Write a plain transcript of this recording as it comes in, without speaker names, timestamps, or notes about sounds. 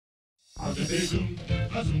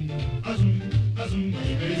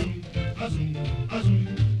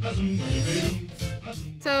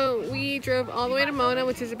So we drove all the way to Mona,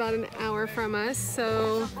 which is about an hour from us,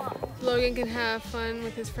 so Logan can have fun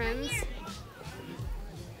with his friends.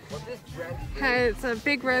 Has a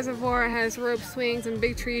big reservoir, it has rope swings and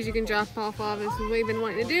big trees you can drop off of. This is what we've been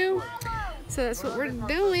wanting to do, so that's what we're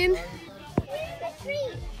doing.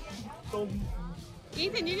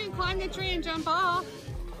 Ethan, you can climb the tree and jump off.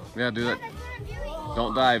 Yeah, do that.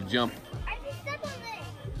 Don't dive, jump.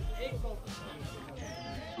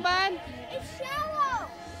 Bud? It's shallow.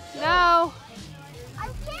 No. I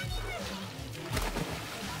can't even.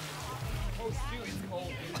 Oh shoot, it's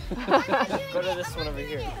cold. Go to this one over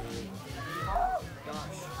here. Oh,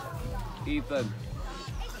 Gosh. Ethan,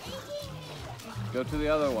 go to the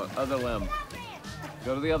other one, other limb.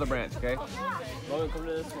 Go to the other branch, okay? Logan, come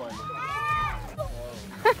to this one.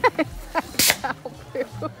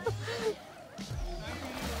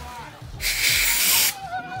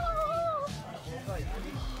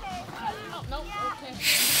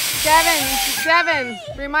 Devin,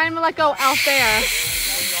 remind him to let go out there.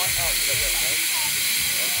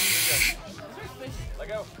 Let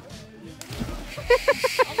go. it's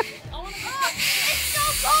so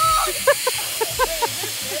cold.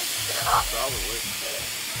 Probably.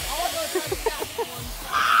 It's so cold.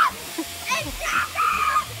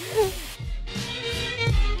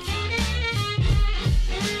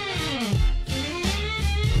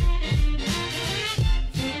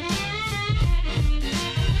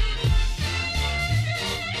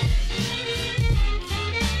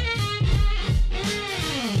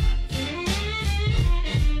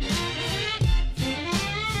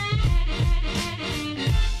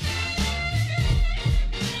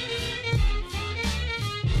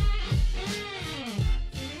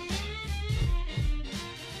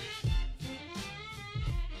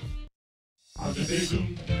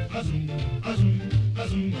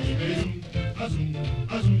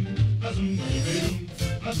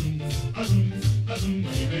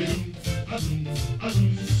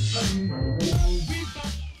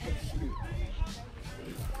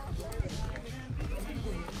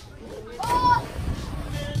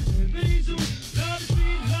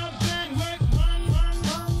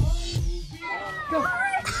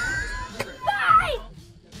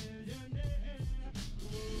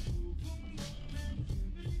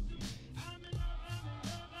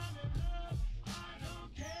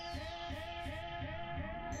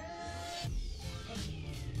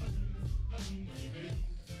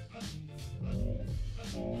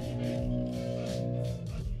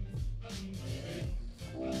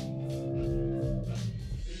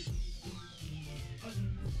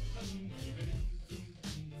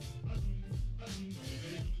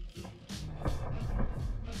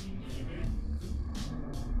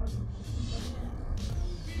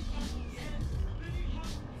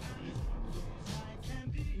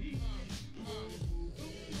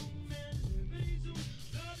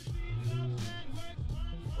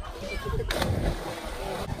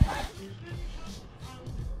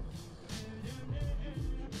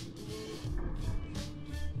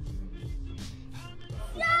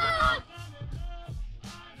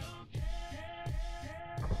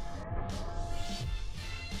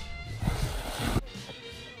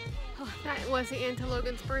 That was the end to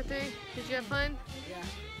Logan's birthday. Did you have fun? Yeah.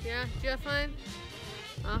 Yeah? Did you have fun?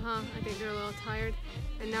 I think they're a little tired.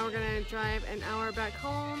 And now we're gonna drive an hour back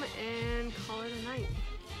home and call it a night.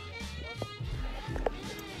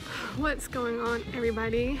 What's going on,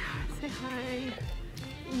 everybody? Say hi.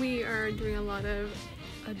 We are doing a lot of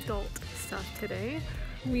adult stuff today.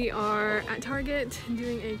 We are at Target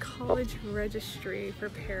doing a college registry for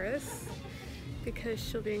Paris because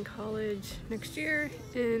she'll be in college next year,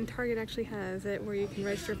 and Target actually has it where you can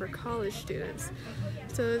register for college students.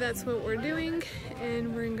 So that's what we're doing,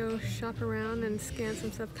 and we're gonna go shop around and scan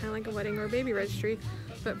some stuff, kind of like a wedding or a baby registry,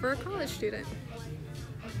 but for a college student.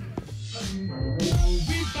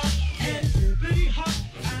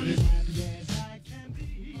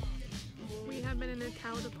 We have been in a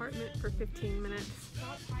towel department for 15 minutes.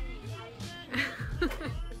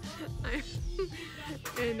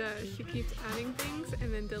 And she keeps adding things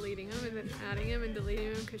and then deleting them and then adding them and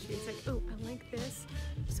deleting them because she's like, oh, I like this,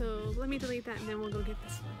 so let me delete that and then we'll go get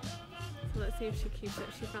this one. So let's see if she keeps it.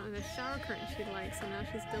 She found a shower curtain she likes, so now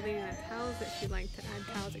she's deleting the towels that she'd like to add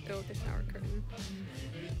towels that go with the shower curtain.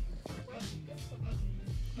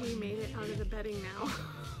 We made it out of the bedding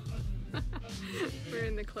now. We're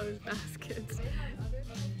in the clothes baskets.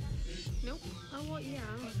 Nope. Oh, well, yeah.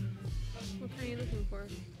 What kind are you looking for?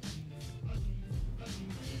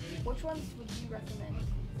 Which ones would you recommend?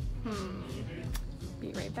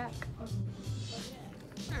 be right back.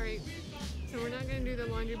 Alright, so we're not going to do the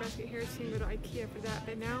laundry basket here, so you can go to IKEA for that.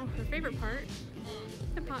 But now, her favorite part,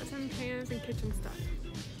 the pots and pans and kitchen stuff.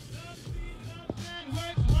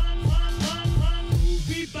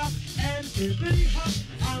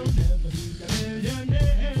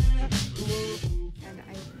 And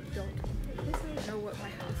I don't know what my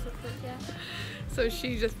house looks like yet. So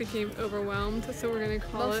she just became overwhelmed, so we're going to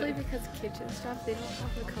call Mostly it... because kitchen stuff, they don't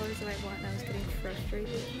have the colors that I want, and I was getting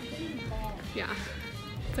frustrated. Yeah.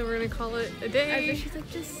 So we're going to call it a And day. then she's like,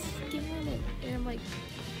 just scan it. And I'm like,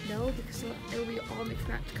 no, because it'll be all mixed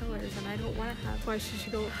match colors, and I don't want to have... Why she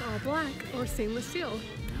should go with all black or stainless steel.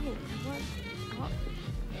 No, I want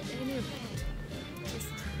any of it. Just,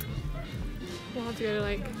 We'll have to go to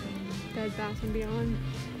like Bed Bath & Beyond.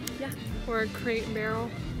 yeah. Or a Crate and Barrel.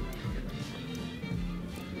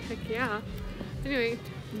 Heck yeah. Anyway,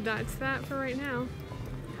 that's that for right now.